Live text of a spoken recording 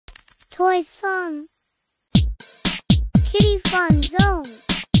Toy Song. Kiddy Fun Zone.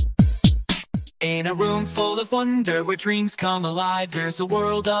 In a room full of wonder where dreams come alive, there's a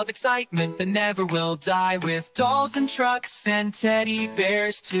world of excitement that never will die. With dolls and trucks and teddy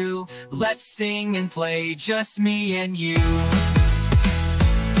bears too, let's sing and play, just me and you.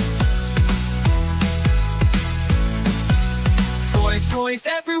 Toys, toys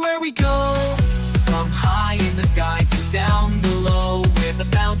everywhere we go, from high in the skies to down below. With a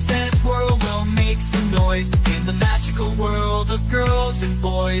bounce and twirl we'll make some noise in the magical world of girls and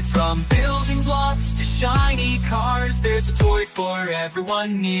boys. From building blocks to shiny cars, there's a toy for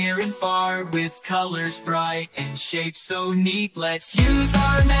everyone near and far. With colors bright and shapes so neat, let's use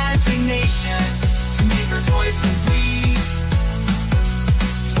our imaginations to make our toys complete.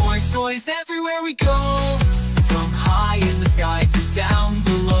 Toys, toys everywhere we go, from high in the sky to down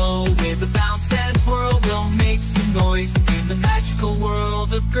below. With a bounce and twirl we'll make some noise in the magical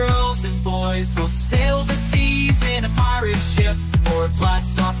world of girls and boys. We'll sail the seas in a pirate ship, or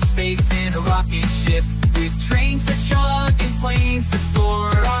blast off to space in a rocket ship. With trains that chug and planes that soar,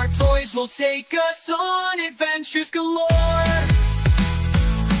 our toys will take us on adventures galore.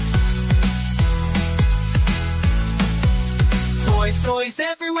 Toys, toys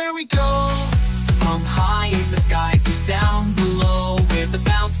everywhere we go, from high in the skies to down below. With a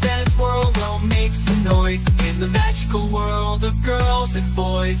bounce and twirl we'll make some noise in the magical world of girls and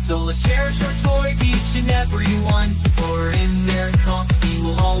boys. So let's cherish our toys, each and every one, for in their company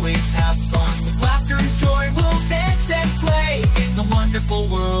we'll always have fun. With laughter and joy we'll dance and play in the wonderful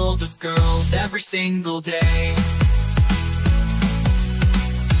world of girls every single day.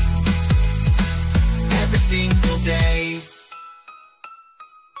 Every single day.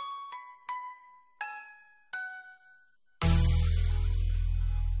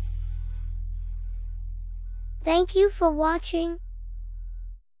 Thank you for watching.